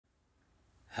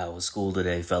How was school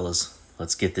today, fellas?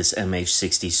 Let's get this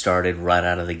MH-60 started right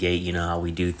out of the gate. You know how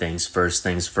we do things. First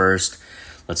things first,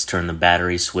 let's turn the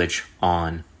battery switch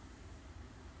on.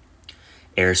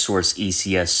 Air source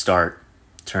ECS start.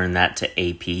 Turn that to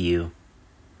APU.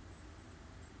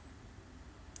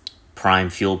 Prime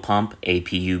fuel pump,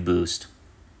 APU boost.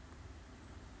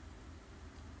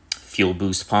 Fuel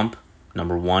boost pump,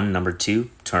 number 1, number 2,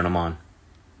 turn them on.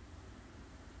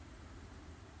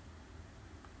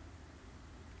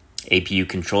 APU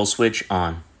control switch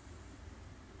on.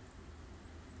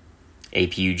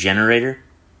 APU generator,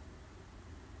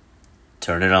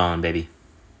 turn it on, baby.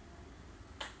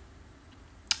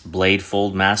 Blade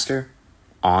fold master,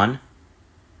 on.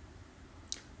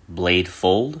 Blade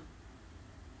fold,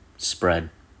 spread.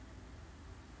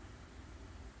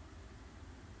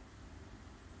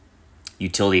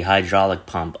 Utility hydraulic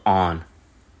pump, on.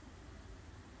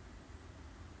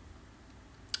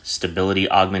 Stability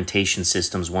augmentation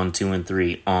systems 1, 2, and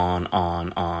 3,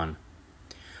 on.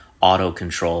 Auto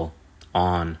control,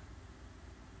 on.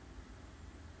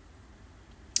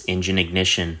 Engine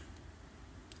ignition,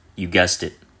 you guessed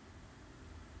it.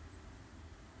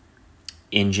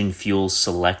 Engine fuel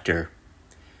selector,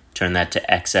 turn that to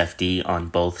XFD on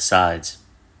both sides.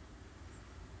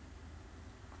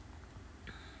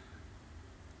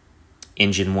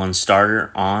 Engine 1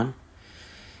 starter, on.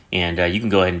 And you can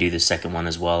go ahead and do the second one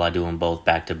as well. I do them both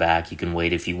back to back. You can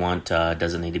wait if you want. It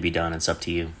doesn't need to be done. It's up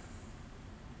to you.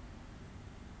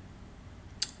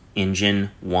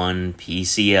 Engine 1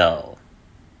 PCL.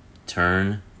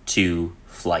 Turn to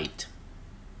flight.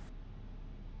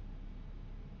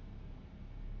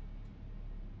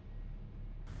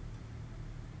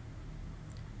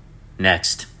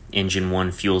 Next, Engine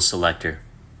 1 fuel selector.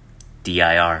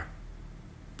 DIR.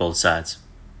 Both sides.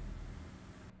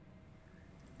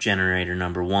 Generator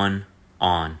number 1,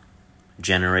 on.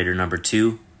 Generator number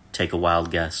 2, take a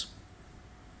wild guess.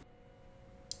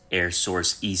 Air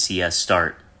source ECS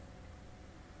start.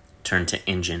 Turn to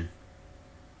engine.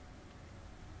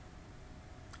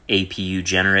 APU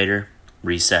generator,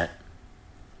 reset.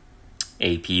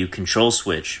 APU control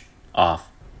switch, off.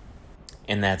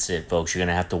 And that's it, folks. You're going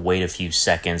to have to wait a few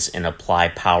seconds and apply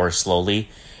power slowly,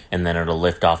 and then it'll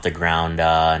lift off the ground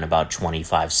in about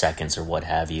 25 seconds or what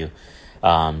have you.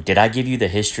 Did I give you the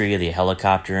history of the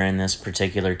helicopter in this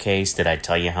particular case? Did I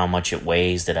tell you how much it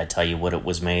weighs? Did I tell you what it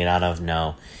was made out of?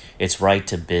 No. It's right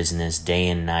to business, day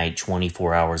and night,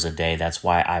 24 hours a day. That's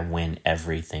why I win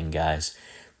everything, guys.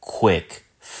 Quick,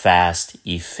 fast,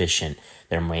 efficient.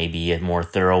 There may be a more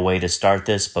thorough way to start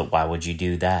this, but why would you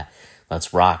do that?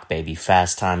 Let's rock, baby.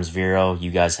 Fast times 0. You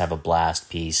guys have a blast.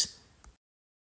 Peace.